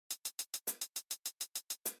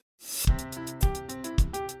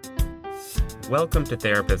Welcome to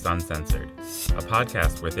Therapists Uncensored, a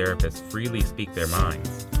podcast where therapists freely speak their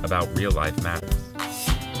minds about real-life matters.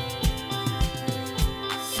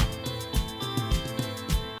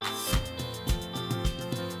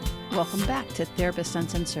 Welcome back to Therapists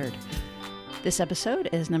Uncensored. This episode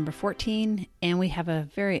is number 14, and we have a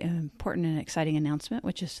very important and exciting announcement,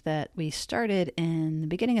 which is that we started in the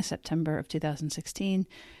beginning of September of 2016,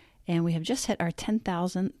 and we have just hit our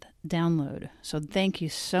 10,000th download. So thank you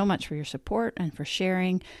so much for your support and for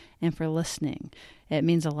sharing and for listening. It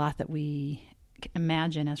means a lot that we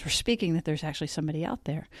imagine as we're speaking that there's actually somebody out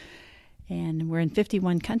there. And we're in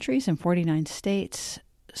 51 countries and 49 states.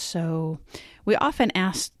 So we often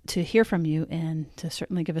ask to hear from you and to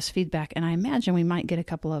certainly give us feedback. And I imagine we might get a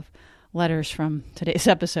couple of letters from today's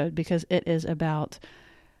episode because it is about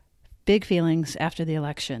big feelings after the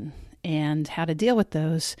election and how to deal with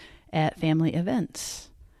those at family events.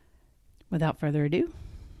 Without further ado,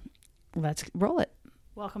 let's roll it.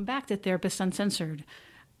 Welcome back to Therapists Uncensored.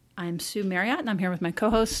 I'm Sue Marriott, and I'm here with my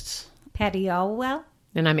co-hosts, Patty Allwell.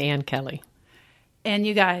 And I'm Ann Kelly. And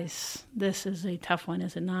you guys, this is a tough one,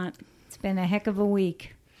 is it not? It's been a heck of a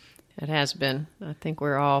week. It has been. I think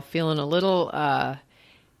we're all feeling a little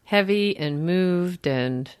heavy and moved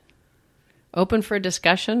and open for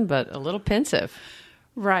discussion, but a little pensive.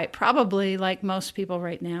 Right. Probably like most people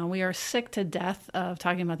right now. We are sick to death of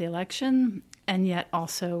talking about the election, and yet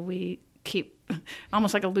also we keep,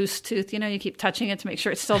 almost like a loose tooth, you keep touching it to make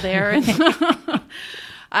sure it's still there.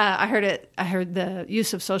 I heard the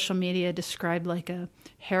use of social media described like a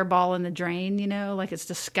hairball in the drain, like it's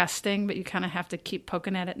disgusting, but you kind of have to keep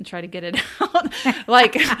poking at it and try to get it out.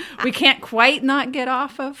 Like we can't quite not get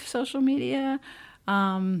off of social media,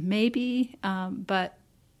 maybe, but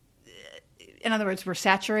in other words, we're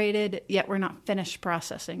saturated, yet we're not finished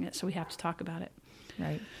processing it, so we have to talk about it.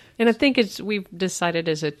 Right. And I think we've decided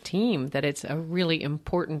as a team that it's a really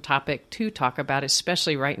important topic to talk about,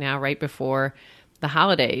 especially right now, right before the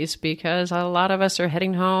holidays, because a lot of us are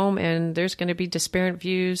heading home and there's going to be disparate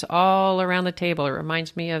views all around the table. It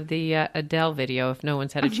reminds me of the Adele video, if no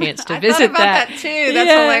one's had a chance to visit I thought about that too.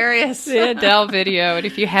 That's hilarious. The Adele video. And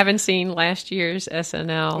if you haven't seen last year's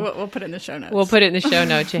SNL, we'll put it in the show notes. We'll put it in the show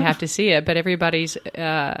notes. You have to see it. But everybody's,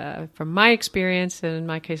 from my experience, and in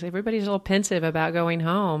my case, everybody's a little pensive about going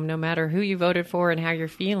home, no matter who you voted for and how you're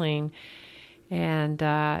feeling. And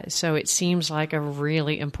so it seems like a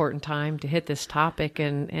really important time to hit this topic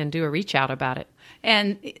and do a reach out about it.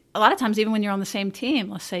 And a lot of times, even when you're on the same team,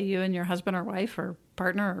 let's say you and your husband or wife or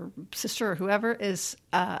partner or sister or whoever is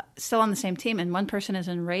still on the same team, and one person is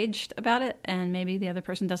enraged about it, and maybe the other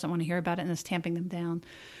person doesn't want to hear about it and is tamping them down.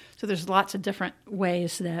 So there's lots of different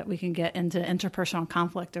ways that we can get into interpersonal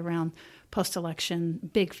conflict around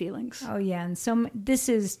post-election big feelings. Oh, yeah. And so this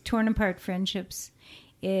is torn apart friendships.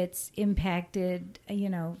 It's impacted,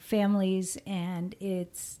 families, and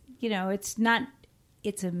it's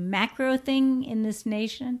a macro thing in this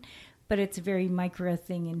nation, but it's a very micro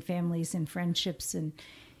thing in families and friendships and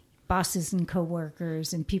bosses and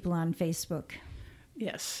coworkers and people on Facebook.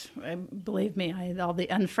 Yes, believe me, all the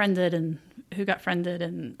unfriended and who got friended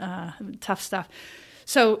and tough stuff.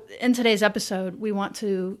 So in today's episode, we want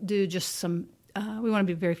to do just we want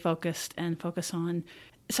to be very focused and focus on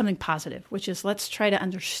something positive, which is let's try to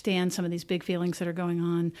understand some of these big feelings that are going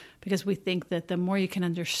on, because we think that the more you can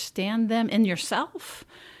understand them in yourself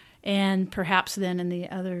and perhaps then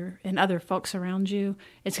in other folks around you,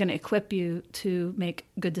 it's going to equip you to make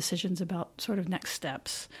good decisions about sort of next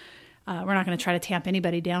steps. We're not going to try to tamp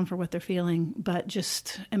anybody down for what they're feeling, but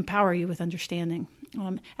just empower you with understanding.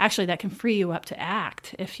 Actually, that can free you up to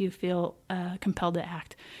act if you feel compelled to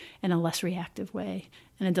act in a less reactive way,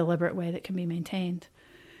 in a deliberate way that can be maintained.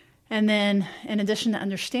 And then, in addition to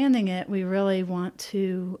understanding it, we really want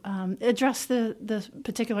to address the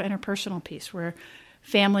particular interpersonal piece where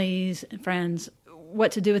families and friends,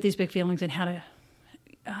 what to do with these big feelings and how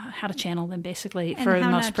to channel them, basically, and for the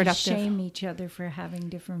most not productive. To shame each other for having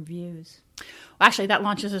different views. Well, actually, that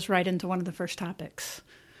launches us right into one of the first topics.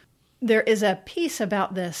 There is a piece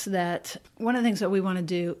about this that one of the things that we want to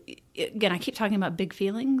do, again, I keep talking about big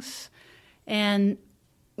feelings, and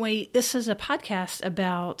this is a podcast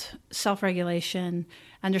about self-regulation,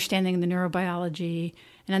 understanding the neurobiology,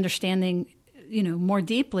 and understanding, more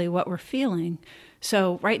deeply what we're feeling.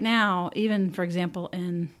 So right now, even, for example,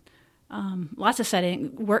 in lots of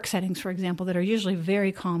work settings, for example, that are usually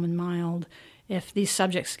very calm and mild, if these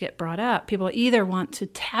subjects get brought up, people either want to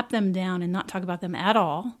tap them down and not talk about them at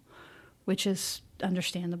all, which is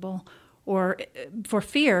understandable, or for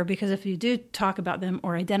fear, because if you do talk about them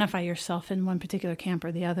or identify yourself in one particular camp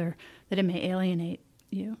or the other, that it may alienate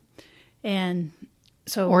you. And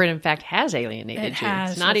Or it in fact has alienated It you.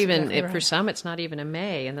 has, It's not that's even, exactly for right. some, it's not even a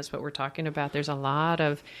may, and that's what we're talking about. There's a lot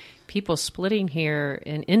of people splitting here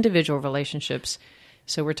in individual relationships.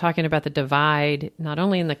 So we're talking about the divide, not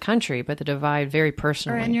only in the country, but the divide very Or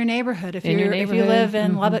personally. in your neighborhood. If In your if you neighborhood. live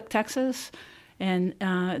in Lubbock, Texas, and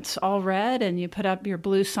it's all red, and you put up your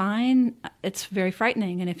blue sign, it's very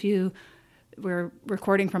frightening. And we're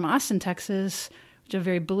recording from Austin, Texas, which is a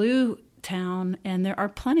very blue town, and there are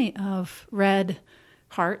plenty of red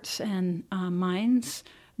hearts and minds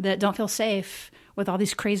that don't feel safe with all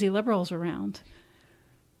these crazy liberals around.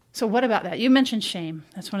 So what about that? You mentioned shame.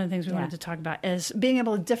 That's one of the things we wanted to talk about, is being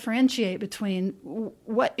able to differentiate between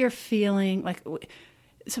what you're feeling, like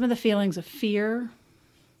some of the feelings of fear,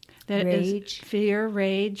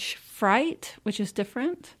 rage, fright, which is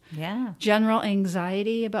different. Yeah. General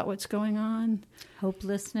anxiety about what's going on.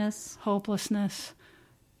 Hopelessness,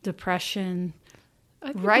 depression,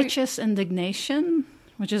 righteous indignation,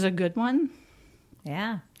 which is a good one.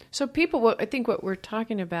 Yeah. So people, I think what we're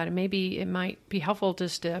talking about, and maybe it might be helpful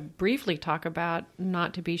just to briefly talk about,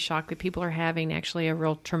 not to be shocked that people are having actually a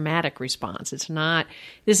real traumatic response.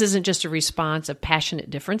 This isn't just a response of passionate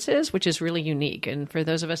differences, which is really unique. And for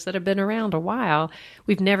those of us that have been around a while,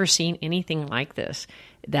 we've never seen anything like this,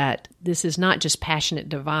 that this is not just passionate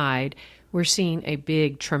divide. We're seeing a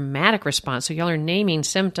big traumatic response. So y'all are naming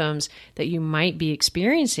symptoms that you might be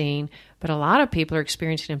experiencing, but a lot of people are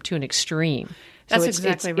experiencing them to an extreme. That's So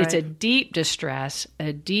exactly it's right. a deep distress,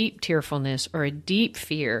 a deep tearfulness, or a deep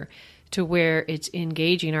fear to where it's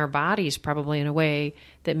engaging our bodies probably in a way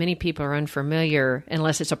that many people are unfamiliar,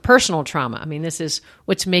 unless it's a personal trauma. I mean, this is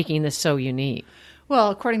what's making this so unique.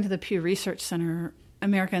 Well, according to the Pew Research Center,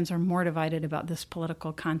 Americans are more divided about this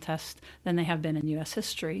political contest than they have been in U.S.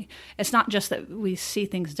 history. It's not just that we see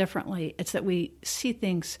things differently, it's that we see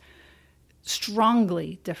things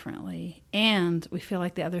strongly differently, and we feel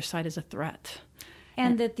like the other side is a threat.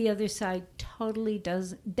 And that the other side totally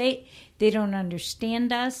does. They don't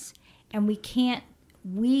understand us, and we can't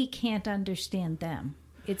understand them.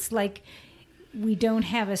 It's like we don't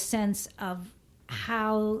have a sense of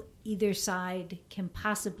how either side can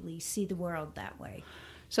possibly see the world that way.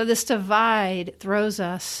 So this divide throws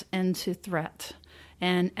us into threat.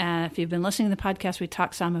 And if you've been listening to the podcast, we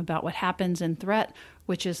talk some about what happens in threat,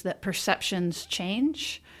 which is that perceptions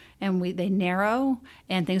change and they narrow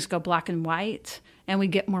and things go black and white and we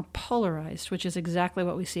get more polarized, which is exactly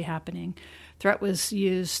what we see happening. Threat was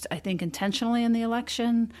used, I think, intentionally in the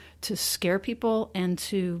election to scare people and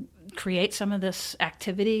to create some of this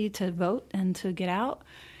activity to vote and to get out.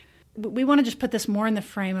 We want to just put this more in the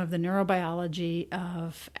frame of the neurobiology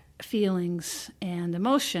of feelings and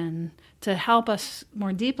emotion to help us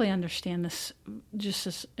more deeply understand this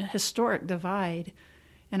historic divide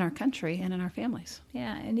in our country and in our families.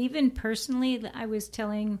 Yeah, and even personally, I was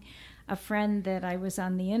telling a friend that I was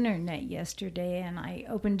on the internet yesterday and I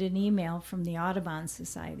opened an email from the Audubon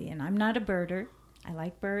Society, and I'm not a birder. I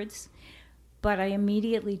like birds. But I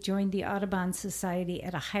immediately joined the Audubon Society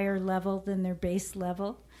at a higher level than their base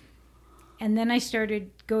level. And then I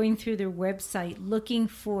started going through their website looking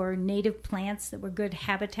for native plants that were good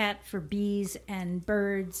habitat for bees and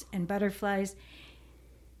birds and butterflies.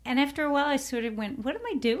 And after a while, I sort of went, what am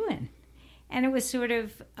I doing? And it was sort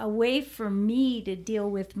of a way for me to deal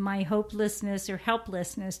with my hopelessness or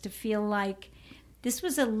helplessness, to feel like this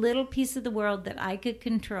was a little piece of the world that I could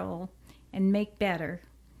control and make better,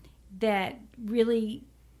 that really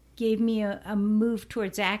gave me a move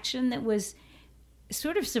towards action that was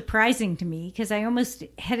sort of surprising to me, because I almost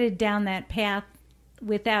headed down that path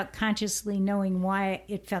without consciously knowing why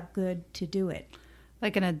it felt good to do it.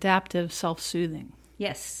 Like an adaptive self-soothing.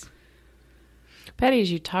 Yes. Patty, as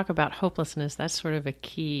you talk about hopelessness, that's sort of a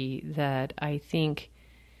key that I think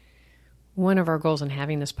one of our goals in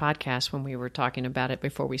having this podcast, when we were talking about it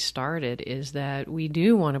before we started, is that we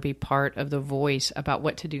do want to be part of the voice about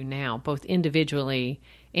what to do now, both individually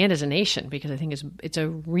and as a nation, because I think it's a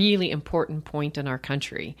really important point in our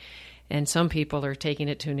country. And some people are taking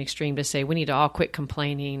it to an extreme to say we need to all quit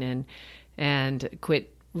complaining and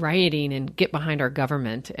quit rioting and get behind our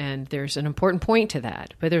government. And there's an important point to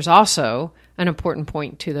that, but there's also an important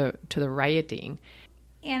point to the rioting.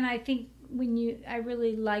 And I think I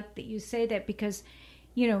really like that you say that, because,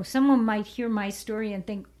 someone might hear my story and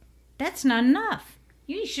think, that's not enough.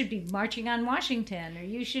 You should be marching on Washington, or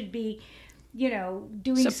you should be,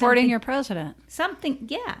 doing supporting your president. Something,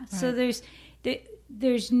 yeah. Right. So there's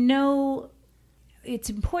it's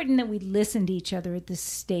important that we listen to each other at this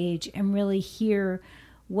stage and really hear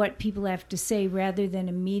what people have to say rather than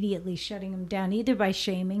immediately shutting them down, either by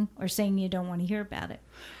shaming or saying you don't want to hear about it.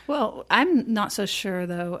 Well, I'm not so sure,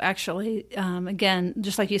 though, actually. Again,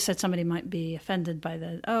 just like you said, somebody might be offended by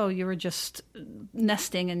you were just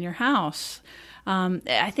nesting in your house.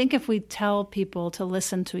 I think if we tell people to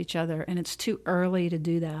listen to each other and it's too early to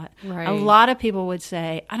do that, right. A lot of people would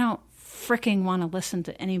say, I don't freaking want to listen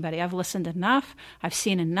to anybody. I've listened enough. I've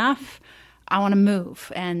seen enough. I want to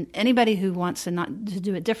move. And anybody who wants to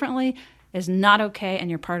do it differently is not okay, and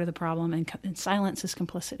you're part of the problem, and silence is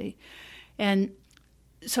complicity. And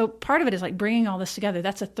so part of it is like bringing all this together.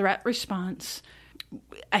 That's a threat response.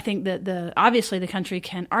 I think that obviously the country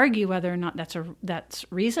can argue whether or not that's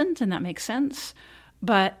reasoned, and that makes sense.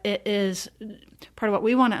 But it is part of what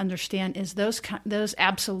we want to understand is those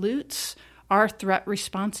absolutes are threat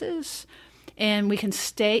responses, and we can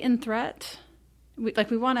stay in threat.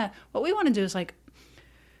 What we want to do is, like,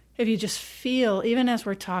 if you just feel, even as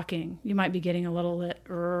we're talking, you might be getting a little bit,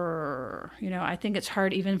 I think it's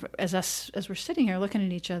hard even as we're sitting here looking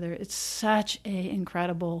at each other. It's such a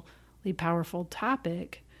incredibly powerful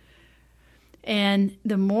topic. And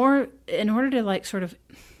the more, in order to like sort of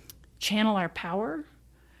channel our power,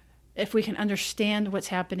 if we can understand what's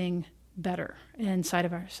happening better inside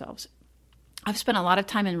of ourselves. I've spent a lot of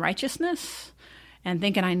time in righteousness and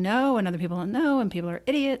thinking I know and other people don't know and people are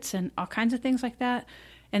idiots and all kinds of things like that.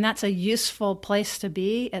 And that's a useful place to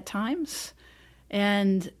be at times.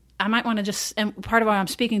 And I might want to and part of what I'm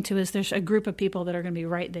speaking to is there's a group of people that are going to be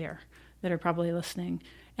right there that are probably listening.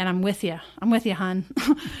 And I'm with you. I'm with you, hon.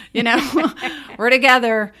 We're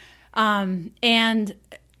together. And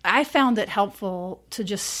I found it helpful to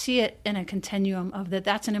just see it in a continuum of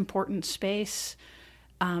that's an important space.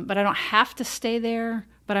 But I don't have to stay there,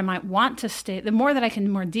 but I might want to stay. The more that I can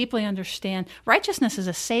more deeply understand, righteousness is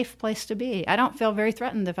a safe place to be. I don't feel very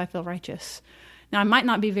threatened if I feel righteous. Now, I might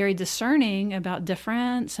not be very discerning about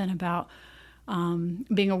difference and about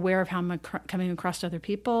being aware of how I'm coming across other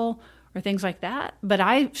people or things like that, but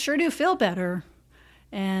I sure do feel better.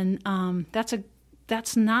 And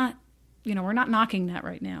that's not, we're not knocking that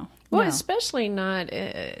right now. Well, No. especially not,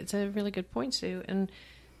 it's a really good point, Sue. And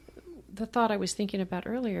the thought I was thinking about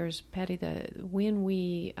earlier is, Patty, that when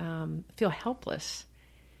we feel helpless,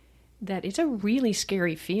 that it's a really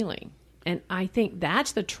scary feeling. And I think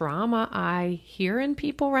that's the trauma I hear in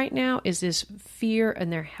people right now is this fear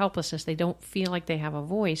and their helplessness. They don't feel like they have a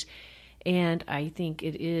voice. And I think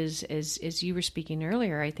it is, as you were speaking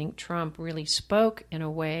earlier, I think Trump really spoke in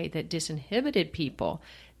a way that disinhibited people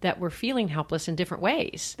that were feeling helpless in different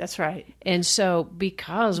ways. That's right. And so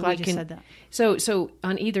because I'm glad we you said that. So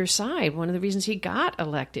on either side, one of the reasons he got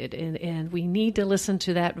elected, and we need to listen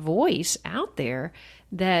to that voice out there,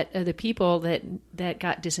 that the people that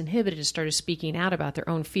got disinhibited and started speaking out about their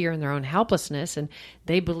own fear and their own helplessness, and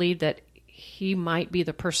they believed that he might be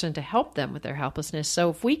the person to help them with their helplessness. So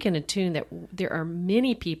if we can attune that there are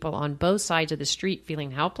many people on both sides of the street feeling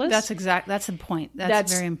helpless. That's the point.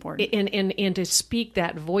 That's very important. And to speak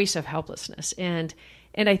that voice of helplessness. And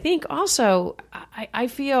I think also, I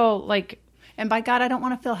feel like, and by God, I don't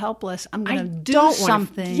want to feel helpless. I'm going to do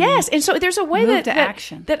something. Yes. And so there's a way Move to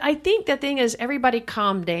action. That I think the thing is everybody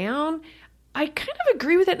calm down. I kind of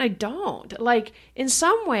agree with it and I don't. Like in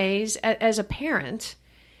some ways, as a parent,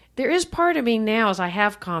 there is part of me now, as I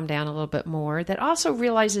have calmed down a little bit more, that also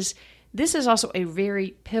realizes this is also a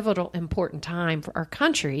very pivotal, important time for our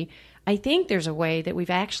country. I think there's a way that we've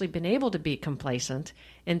actually been able to be complacent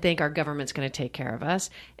and think our government's going to take care of us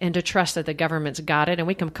and to trust that the government's got it and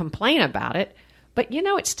we can complain about it. But,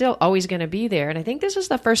 it's still always going to be there. And I think this is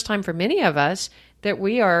the first time for many of us that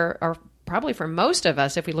we are probably for most of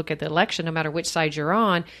us, if we look at the election, no matter which side you're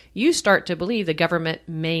on, you start to believe the government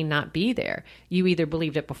may not be there. You either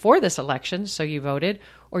believed it before this election, so you voted,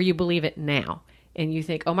 or you believe it now. And you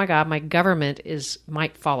think, oh my God, my government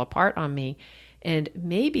might fall apart on me. And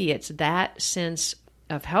maybe it's that sense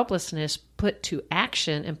of helplessness put to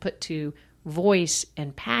action and put to voice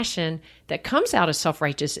and passion that comes out of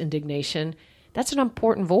self-righteous indignation. That's an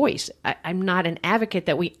important voice. I'm not an advocate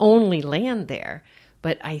that we only land there.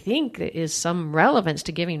 But I think there is some relevance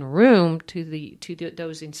to giving room to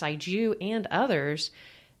those inside you and others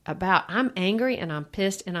about I'm angry and I'm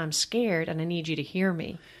pissed and I'm scared and I need you to hear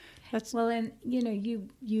me. And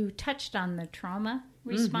you touched on the trauma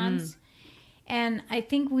response, and I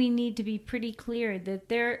think we need to be pretty clear that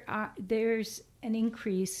there's an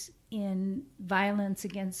increase in violence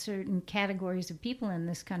against certain categories of people in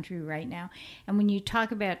this country right now. And when you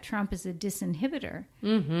talk about Trump as a disinhibitor,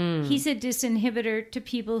 he's a disinhibitor to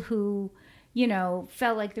people who,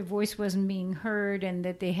 felt like their voice wasn't being heard and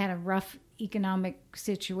that they had a rough economic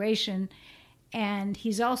situation. And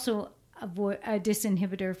he's also a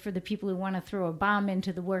disinhibitor for the people who want to throw a bomb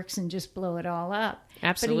into the works and just blow it all up.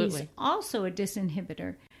 Absolutely. But he's also a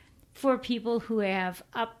disinhibitor for people who have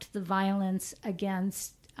upped the violence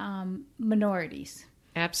against minorities.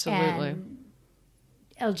 Absolutely. And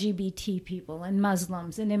LGBT people and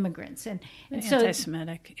Muslims and immigrants. And so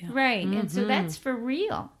anti-Semitic. Yeah. Right. And so that's for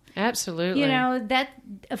real. Absolutely. You know, that,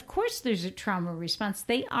 of course, there's a trauma response.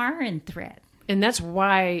 They are in threat. And that's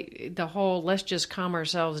why the whole let's just calm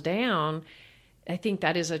ourselves down, I think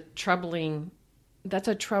that is a troubling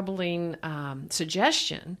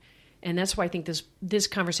suggestion. And that's why I think this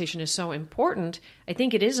conversation is so important. I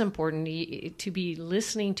think it is important to be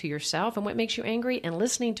listening to yourself and what makes you angry, and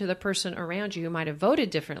listening to the person around you who might have voted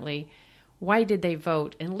differently. Why did they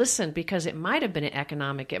vote? And listen, because it might have been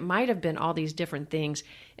economic. It might have been all these different things.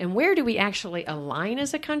 And where do we actually align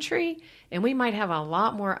as a country? And we might have a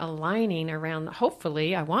lot more aligning around,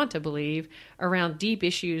 hopefully, I want to believe, around deep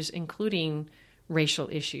issues, including racial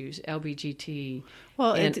issues, LGBT,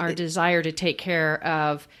 and our desire to take care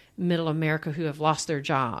of middle America who have lost their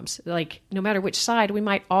jobs. Like, no matter which side, we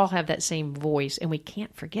might all have that same voice, and we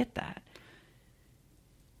can't forget that.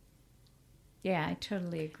 Yeah, I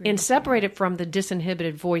totally agree. And separate it from the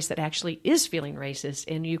disinhibited voice that actually is feeling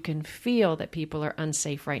racist, and you can feel that people are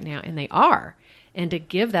unsafe right now, and they are. And to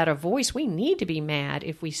give that a voice, we need to be mad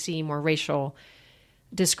if we see more racial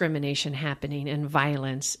discrimination happening and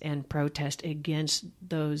violence and protest against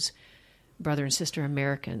those brother and sister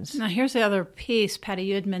Americans. Now, here's the other piece, Patty,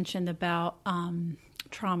 you had mentioned about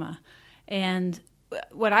trauma. And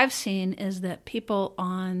what I've seen is that people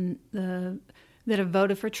that have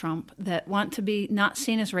voted for Trump that want to be not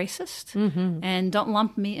seen as racist and don't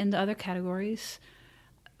lump me into other categories.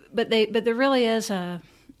 But there really is a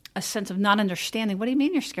sense of not understanding. What do you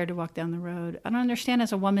mean you're scared to walk down the road? I don't understand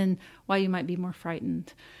as a woman why you might be more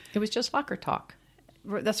frightened. It was just locker talk.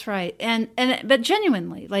 That's right. But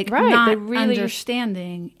genuinely, like, right, not really,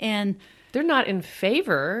 understanding. And they're not in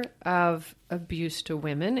favor of abuse to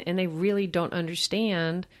women, and they really don't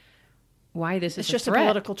understand why this is it's just a threat. A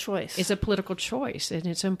political choice. It's a political choice, and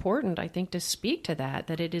it's important, I think, to speak to that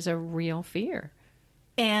it is a real fear.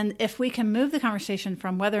 And if we can move the conversation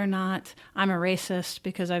from whether or not I'm a racist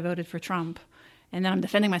because I voted for Trump, and then I'm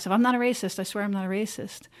defending myself, I'm not a racist, I swear I'm not a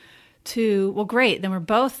racist, to, well, great, then we're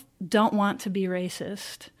both don't want to be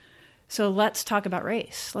racist. So let's talk about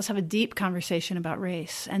race. Let's have a deep conversation about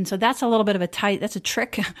race. And so that's a little bit of that's a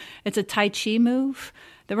trick. It's a Tai Chi move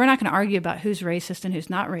that we're not going to argue about who's racist and who's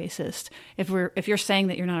not racist. If you're saying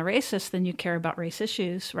that you're not a racist, then you care about race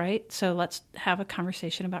issues, right? So let's have a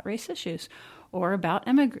conversation about race issues or about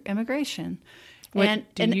immigration.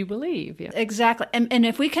 What do you believe? Yeah. Exactly. And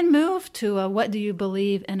if we can move to a what do you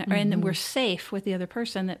believe, and we're safe with the other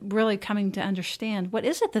person, that really coming to understand what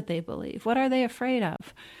is it that they believe? What are they afraid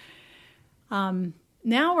of?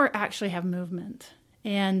 Now we're actually have movement,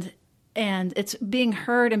 and it's being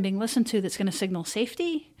heard and being listened to that's going to signal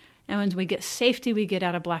safety. And when we get safety, we get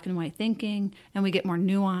out of black and white thinking, and we get more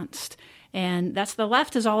nuanced. And that's the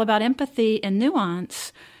left is all about empathy and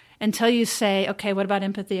nuance until you say, okay, what about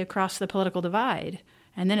empathy across the political divide?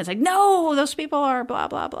 And then it's like, no, those people are blah,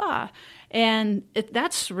 blah, blah. And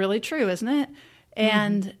that's really true, isn't it?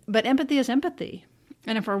 And but empathy is empathy.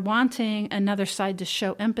 And if we're wanting another side to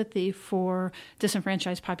show empathy for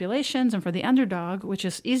disenfranchised populations and for the underdog, which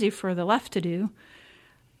is easy for the left to do,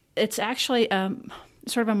 it's actually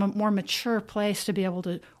sort of a more mature place to be able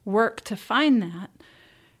to work to find that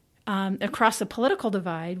across the political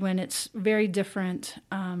divide when it's very different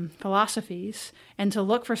philosophies, and to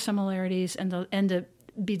look for similarities and to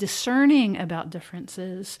be discerning about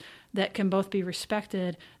differences that can both be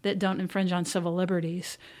respected, that don't infringe on civil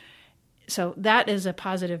liberties. So that is a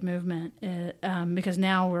positive movement because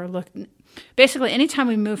now we're looking. Basically, anytime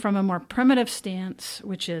we move from a more primitive stance,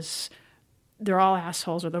 which is they're all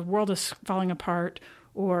assholes, or the world is falling apart,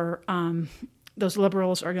 or those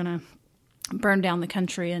liberals are going to burn down the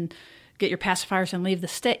country and get your pacifiers and leave the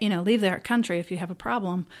state, leave their country if you have a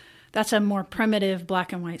problem. That's a more primitive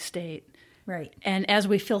black and white state. Right. And as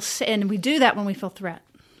we feel, and we do that when we feel threat,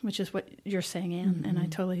 which is what you're saying, Anne, and I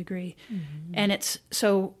totally agree. And it's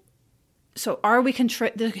so are we,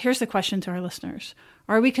 here's the question to our listeners.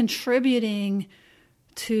 Are we contributing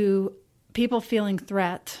to people feeling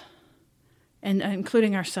threat, and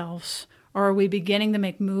including ourselves, or are we beginning to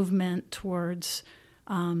make movement towards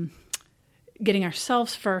getting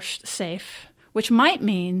ourselves first safe, which might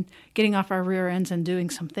mean getting off our rear ends and doing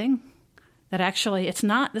something that actually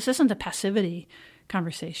this isn't a passivity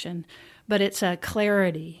conversation, but it's a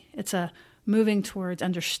clarity. It's a moving towards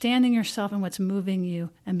understanding yourself and what's moving you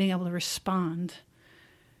and being able to respond.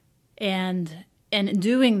 And And in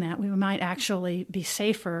doing that, we might actually be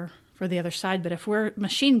safer for the other side. But if we're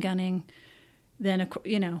machine gunning, then,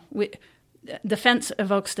 defense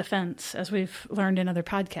evokes defense, as we've learned in other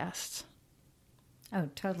podcasts. Oh,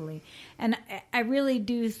 totally. And I really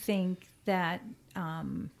do think that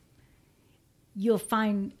you'll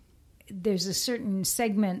find there's a certain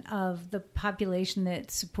segment of the population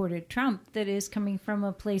that supported Trump that is coming from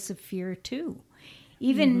a place of fear too.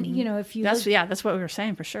 Even, if you that's what we were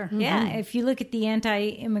saying for sure. Yeah, if you look at the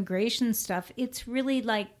anti-immigration stuff, it's really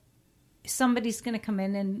like somebody's going to come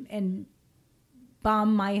in and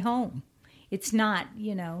bomb my home. It's not,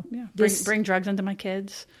 bring drugs into my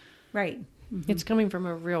kids. Right. Mm-hmm. It's coming from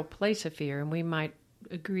a real place of fear, and we might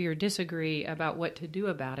agree or disagree about what to do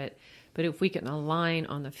about it. But if we can align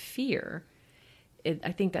on the fear,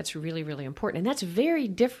 I think that's really, really important. And that's very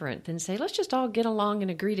different than say, let's just all get along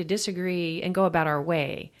and agree to disagree and go about our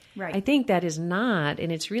way. Right. I think that is not,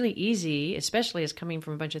 and it's really easy, especially as coming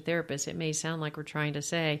from a bunch of therapists, it may sound like we're trying to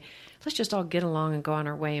say, let's just all get along and go on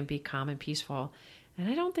our way and be calm and peaceful. And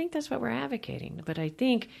I don't think that's what we're advocating. But I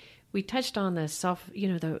think we touched on the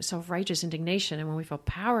self-righteous indignation. And when we feel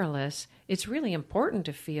powerless, it's really important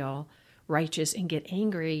to feel righteous and get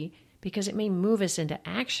angry because it may move us into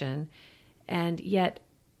action. And yet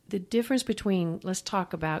the difference between, let's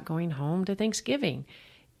talk about going home to Thanksgiving.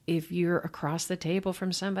 If you're across the table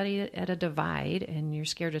from somebody at a divide and you're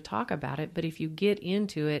scared to talk about it, but if you get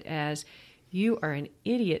into it as you are an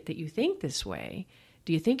idiot that you think this way,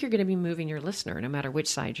 do you think you're going to be moving your listener no matter which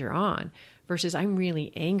side you're on? Versus I'm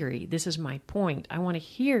really angry. This is my point. I want to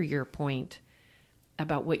hear your point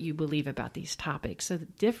about what you believe about these topics. So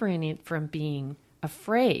different from being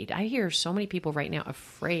afraid. I hear so many people right now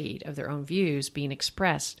afraid of their own views being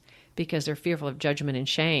expressed because they're fearful of judgment and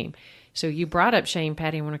shame. So you brought up shame,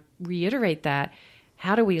 Patty. I want to reiterate that.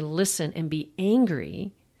 How do we listen and be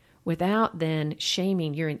angry without then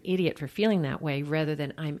shaming you're an idiot for feeling that way rather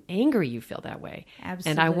than I'm angry you feel that way?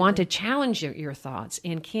 Absolutely. And I want to challenge your thoughts.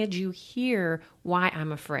 And can you hear why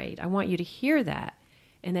I'm afraid? I want you to hear that.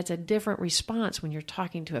 And that's a different response when you're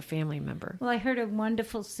talking to a family member. Well, I heard a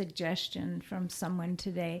wonderful suggestion from someone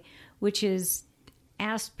today, which is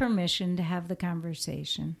ask permission to have the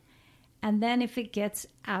conversation. And then if it gets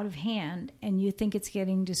out of hand and you think it's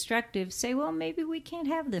getting destructive, say, well, maybe we can't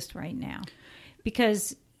have this right now.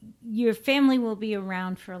 Because your family will be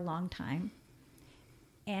around for a long time.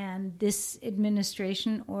 And this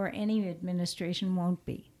administration or any administration won't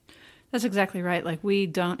be. That's exactly right. Like, we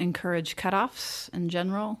don't encourage cutoffs in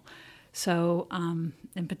general. So,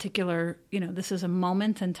 in particular, this is a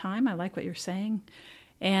moment in time. I like what you're saying.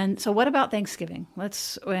 And so what about Thanksgiving?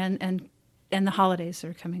 And the holidays that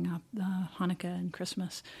are coming up, Hanukkah and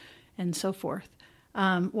Christmas and so forth.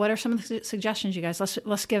 What are some of the suggestions, you guys?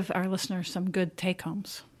 Let's give our listeners some good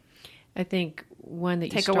take-homes. I think one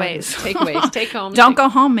that you takeaways, take home. Don't go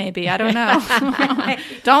home, maybe. I don't know.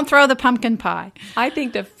 Don't throw the pumpkin pie. I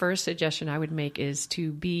think the first suggestion I would make is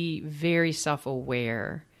to be very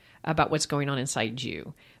self-aware about what's going on inside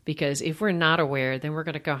you. Because if we're not aware, then we're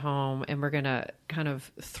going to go home and we're going to kind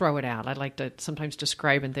of throw it out. I like to sometimes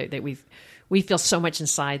describe that we feel so much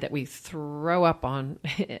inside that we throw up on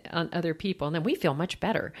other people, and then we feel much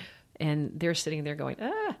better. And they're sitting there going,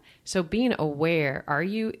 ah. So being aware, are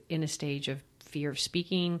you in a stage of fear of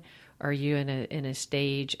speaking? Are you in a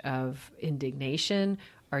stage of indignation?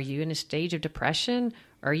 Are you in a stage of depression?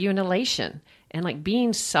 Are you in elation? And like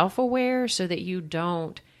being self-aware so that you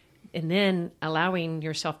don't, and then allowing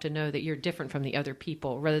yourself to know that you're different from the other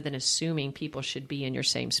people rather than assuming people should be in your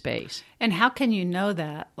same space. And how can you know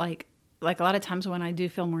that? Like a lot of times when I do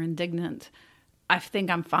feel more indignant, I think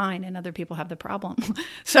I'm fine and other people have the problem.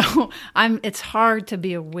 So it's hard to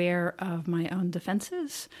be aware of my own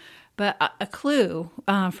defenses. But a clue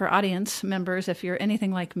for audience members, if you're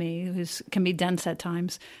anything like me, who can be dense at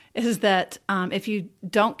times, is that if you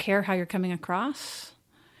don't care how you're coming across,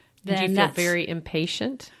 then you feel very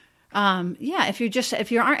impatient.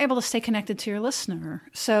 If you aren't able to stay connected to your listener.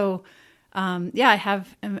 So I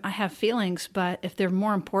have feelings, but if they're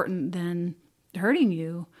more important than hurting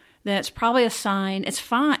you, then it's probably a sign. It's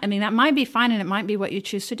fine. I mean, that might be fine, and it might be what you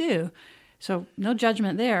choose to do. So no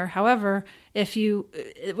judgment there. However, if you,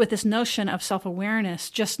 with this notion of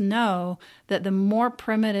self-awareness, just know that the more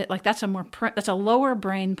primitive, that's a lower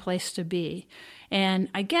brain place to be. And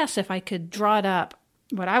I guess if I could draw it up,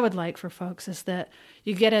 what I would like for folks is that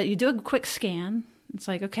you do a quick scan. It's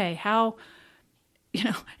like, okay, how,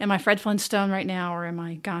 am I Fred Flintstone right now, or am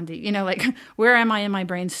I Gandhi? Where am I in my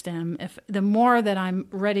brainstem? If the more that I'm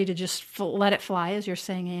ready to just let it fly, as you're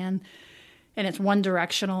saying, Anne, and it's one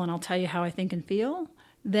directional, and I'll tell you how I think and feel,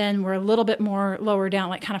 then we're a little bit more lower down,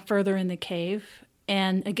 like kind of further in the cave.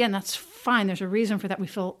 And again, that's fine. There's a reason for that.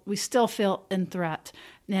 We still feel in threat,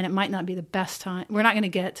 and it might not be the best time. We're not going to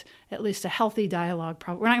get at least a healthy dialogue.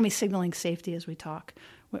 We're not going to be signaling safety as we talk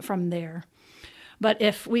from there. But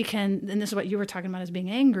if we can, and this is what you were talking about, is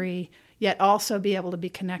being angry, yet also be able to be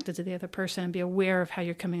connected to the other person and be aware of how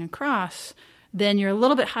you're coming across, then you're a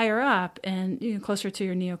little bit higher up and closer to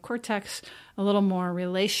your neocortex, a little more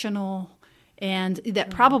relational, and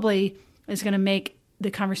that probably is going to make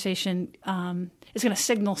the conversation, is going to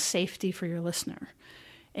signal safety for your listener.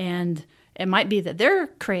 And it might be that they're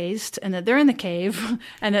crazed and that they're in the cave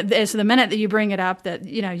and that it's the minute that you bring it up that,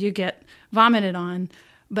 you get vomited on.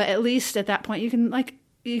 But at least at that point you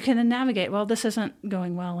can navigate, well, this isn't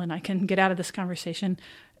going well and I can get out of this conversation,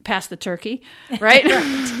 pass the turkey, right?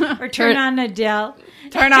 Right. Or turn on Adele.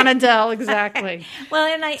 Turn on Adele, exactly. Well,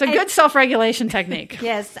 and it's a good self-regulation technique.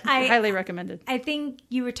 Yes. Highly recommended. I think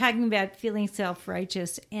you were talking about feeling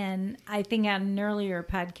self-righteous, and I think on an earlier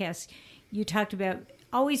podcast you talked about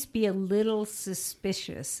always be a little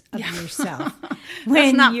suspicious of yourself.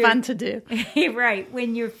 That's not fun to do. Right,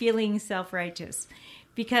 when you're feeling self-righteous.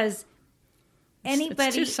 Because anybody...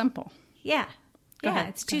 It's too simple. Yeah. Go ahead.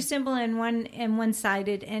 It's too simple and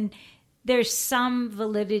one-sided, and there's some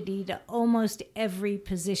validity to almost every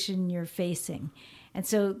position you're facing. And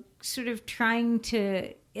so sort of trying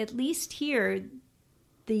to at least hear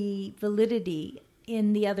the validity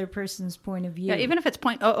in the other person's point of view. Yeah, even if it's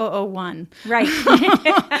 0.0001. Right.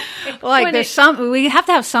 We have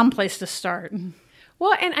to have some place to start.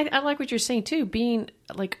 Well, and I like what you're saying too, being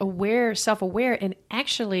like aware, self-aware, and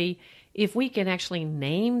actually, if we can actually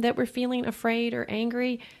name that we're feeling afraid or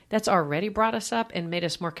angry, that's already brought us up and made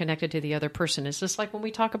us more connected to the other person. It's just like when we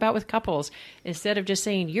talk about with couples, instead of just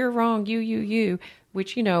saying, you're wrong, you,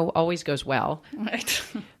 which, always goes well. Right.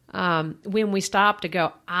 When we stop to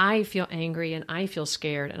go, I feel angry and I feel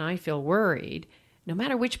scared and I feel worried, no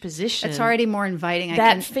matter which position. It's already more inviting.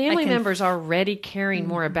 That family member's already caring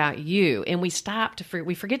more about you. And we stop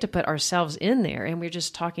we forget to put ourselves in there, and we're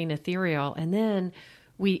just talking ethereal. And then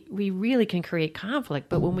we really can create conflict.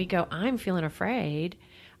 But when we go, I'm feeling afraid,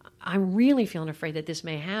 I'm really feeling afraid that this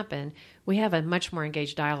may happen, we have a much more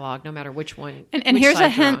engaged dialogue, no matter which one. And here's a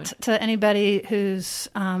hint to anybody who's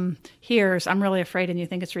hears, I'm really afraid, and you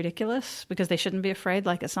think it's ridiculous because they shouldn't be afraid.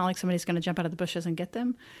 Like, it's not like somebody's going to jump out of the bushes and get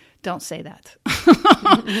them. Don't say that.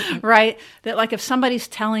 Right? That, like, if somebody's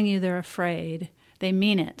telling you they're afraid, they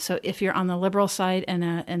mean it. So if you're on the liberal side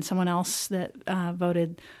and someone else that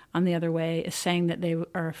voted on the other way is saying that they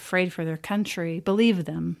are afraid for their country, believe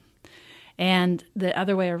them. And the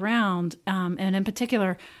other way around, and in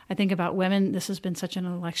particular, I think about women. This has been such an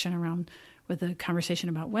election around with the conversation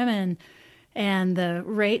about women and the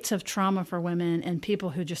rates of trauma for women and people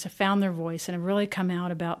who just have found their voice and have really come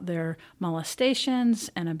out about their molestations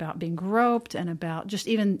and about being groped and about just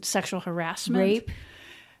even sexual harassment. Rape.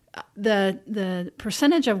 The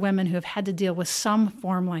percentage of women who have had to deal with some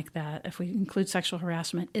form like that, if we include sexual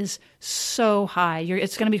harassment, is so high.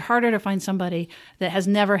 It's going to be harder to find somebody that has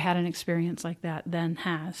never had an experience like that than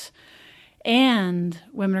has. And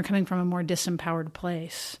women are coming from a more disempowered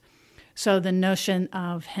place. So the notion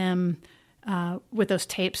of him with those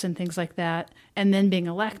tapes and things like that, and then being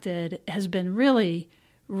elected, has been really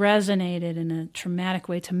resonated in a traumatic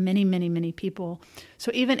way to many, many, many people.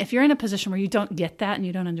 So even if you're in a position where you don't get that and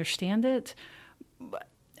you don't understand it,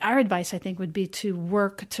 our advice, I think, would be to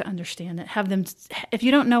work to understand it. Have them, if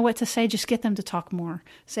you don't know what to say, just get them to talk more.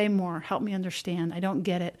 Say more. Help me understand. I don't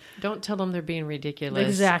get it. Don't tell them they're being ridiculous.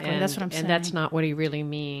 Exactly. That's what I'm saying. And that's not what he really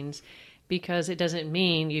means, because it doesn't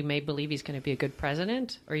mean you may believe he's going to be a good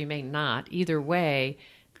president or you may not. Either way,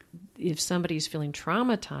 if somebody's feeling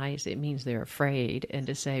traumatized, it means they're afraid, and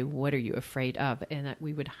to say, what are you afraid of? And that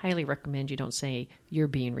we would highly recommend you don't say you're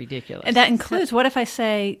being ridiculous. And that includes, what if I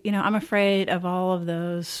say, I'm afraid of all of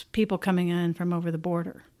those people coming in from over the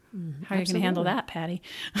border? How are you going to handle that, Patty?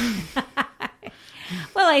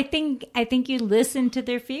 Well, I think you listen to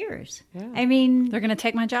their fears. Yeah. I mean, They're going to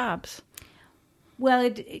take my jobs.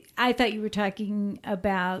 Well, I thought you were talking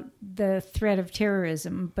about the threat of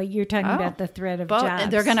terrorism, but you're talking about the threat of jobs.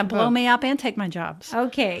 They're going to blow me up and take my jobs.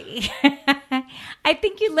 Okay. I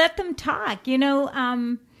think you let them talk,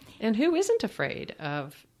 And who isn't afraid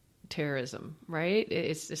of terrorism, right?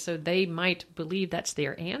 It's so they might believe that's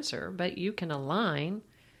their answer, but you can align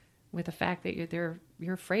with the fact that you're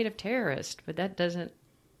afraid of terrorists, but that doesn't...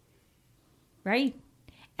 Right.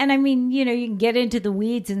 And I mean, you can get into the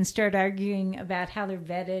weeds and start arguing about how they're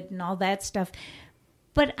vetted and all that stuff.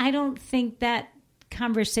 But I don't think that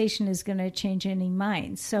conversation is going to change any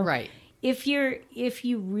minds. So right. if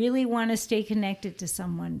you really want to stay connected to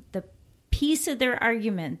someone, the piece of their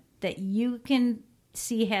argument that you can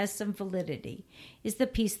see has some validity is the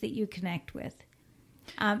piece that you connect with.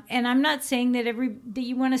 And I'm not saying that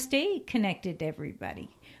you want to stay connected to everybody,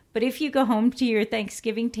 but if you go home to your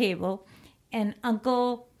Thanksgiving table and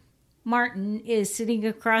Uncle Martin is sitting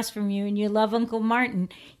across from you and you love Uncle Martin,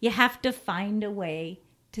 you have to find a way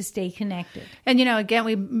to stay connected. And,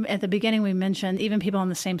 again, at the beginning we mentioned even people on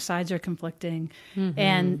the same sides are conflicting. Mm-hmm.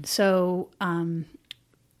 And so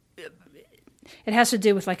it has to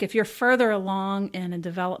do with, like, if you're further along in a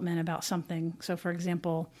development about something, so for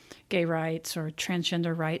example, gay rights or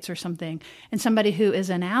transgender rights or something, and somebody who is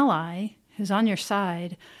an ally, who's on your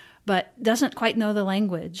side, but doesn't quite know the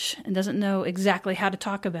language and doesn't know exactly how to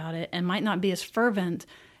talk about it and might not be as fervent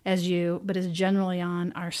as you, but is generally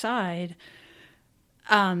on our side.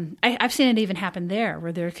 I've seen it even happen there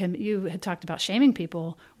where you had talked about shaming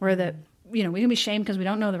people where we can be shamed because we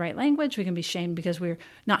don't know the right language. We can be shamed because we're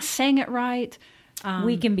not saying it right.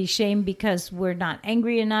 We can be shamed because we're not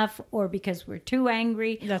angry enough or because we're too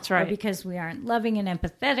angry. That's right. Or because we aren't loving and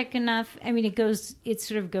empathetic enough. I mean, it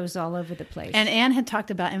sort of goes all over the place. And Anne had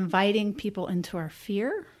talked about inviting people into our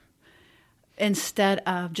fear instead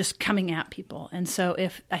of just coming at people. And so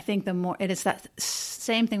I think the more, it's that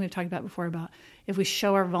same thing we've talked about before about if we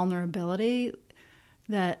show our vulnerability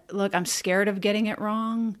that, look, I'm scared of getting it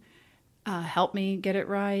wrong. Help me get it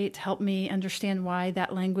right. Help me understand why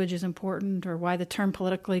that language is important or why the term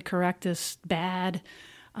politically correct is bad.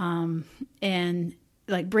 And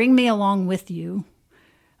like, bring me along with you.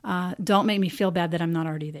 Don't make me feel bad that I'm not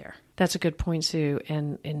already there. That's a good point, Sue.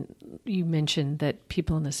 And you mentioned that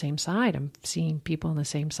people on the same side, I'm seeing people on the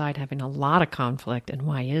same side having a lot of conflict. And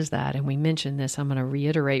why is that? And we mentioned this. I'm going to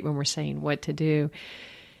reiterate when we're saying what to do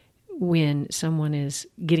when someone is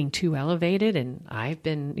getting too elevated. And I've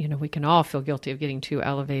been, we can all feel guilty of getting too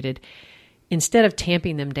elevated. Instead of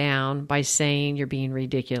tamping them down by saying you're being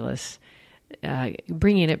ridiculous,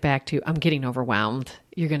 bringing it back to, I'm getting overwhelmed.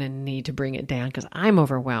 You're going to need to bring it down because I'm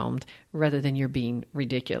overwhelmed rather than you're being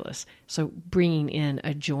ridiculous. So bringing in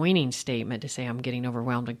a joining statement to say, I'm getting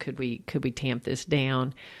overwhelmed and could we tamp this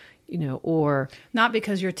down, or not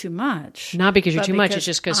because you're too much, It's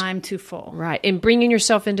just because I'm too full. Right. And bringing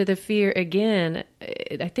yourself into the fear again,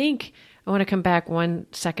 I think I want to come back 1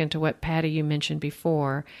 second to what Patty, you mentioned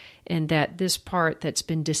before, and that this part that's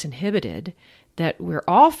been disinhibited, that we're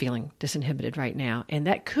all feeling disinhibited right now. And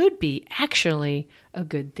that could be actually a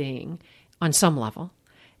good thing on some level.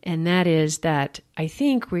 And that is that I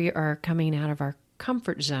think we are coming out of our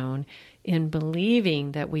comfort zone in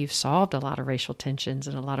believing that we've solved a lot of racial tensions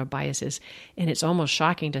and a lot of biases. And it's almost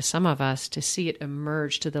shocking to some of us to see it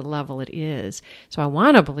emerge to the level it is. So I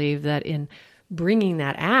want to believe that in bringing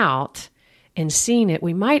that out and seeing it,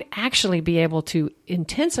 we might actually be able to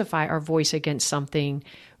intensify our voice against something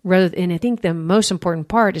and I think the most important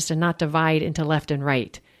part is to not divide into left and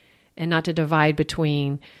right and not to divide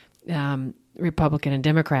between Republican and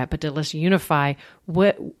Democrat, but to let's unify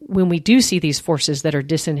when we do see these forces that are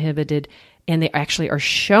disinhibited and they actually are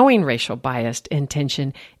showing racial bias and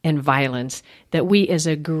tension and violence, that we as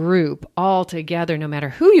a group all together, no matter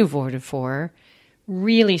who you voted for,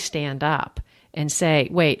 really stand up and say,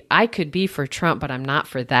 wait, I could be for Trump, but I'm not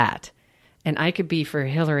for that. And I could be for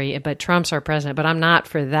Hillary, but Trump's our president, but I'm not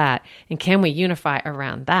for that. And can we unify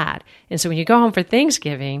around that? And so when you go home for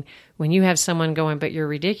Thanksgiving, when you have someone going, but you're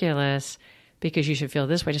ridiculous because you should feel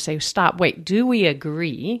this way, to say, stop, wait, do we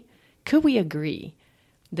agree? Could we agree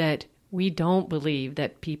that we don't believe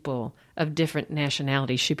that people of different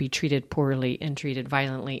nationalities should be treated poorly and treated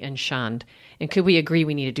violently and shunned? And could we agree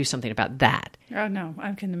we need to do something about that? Oh, no.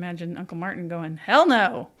 I can imagine Uncle Martin going, hell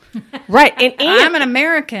no. Right. And I'm an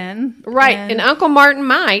American. Right. And Uncle Martin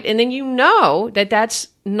might. And then that's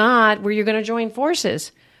not where you're going to join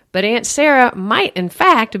forces. But Aunt Sarah might, in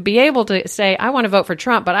fact, be able to say, I want to vote for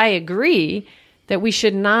Trump, but I agree that we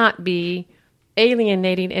should not be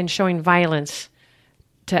alienating and showing violence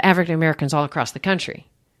to African Americans all across the country.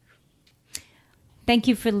 Thank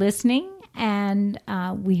you for listening, and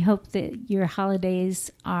we hope that your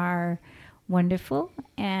holidays are wonderful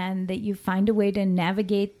and that you find a way to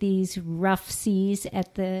navigate these rough seas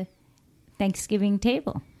at the Thanksgiving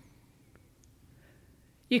table.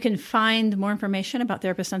 You can find more information about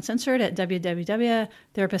Therapists Uncensored at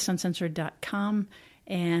www.therapistuncensored.com.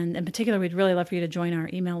 And in particular, we'd really love for you to join our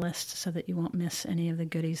email list so that you won't miss any of the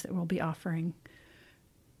goodies that we'll be offering.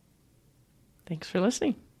 Thanks for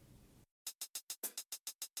listening.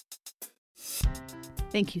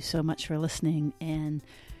 Thank you so much for listening. And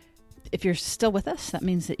if you're still with us, that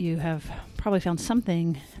means that you have probably found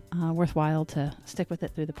something worthwhile to stick with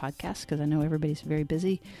it through the podcast, because I know everybody's very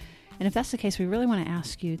busy. And if that's the case, we really want to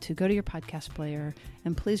ask you to go to your podcast player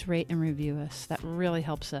and please rate and review us. That really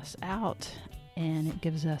helps us out, and it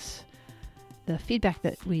gives us the feedback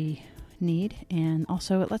that we need. And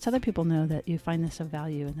also it lets other people know that you find this of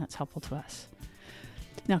value, and that's helpful to us.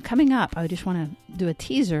 Now, coming up, I just want to do a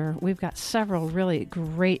teaser. We've got several really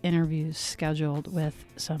great interviews scheduled with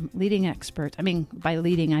some leading experts. I mean, by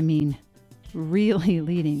leading, I mean really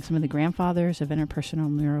leading, some of the grandfathers of interpersonal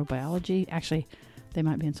neurobiology. Actually, they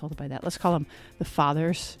might be insulted by that. Let's call them the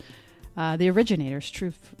fathers, the originators,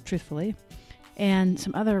 truthfully, and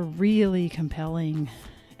some other really compelling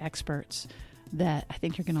experts that I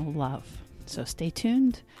think you're going to love. So stay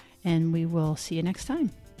tuned, and we will see you next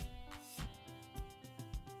time.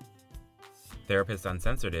 Therapist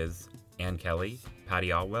Uncensored is Ann Kelly,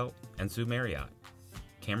 Patty Alwell, and Sue Marriott.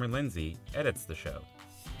 Cameron Lindsay edits the show.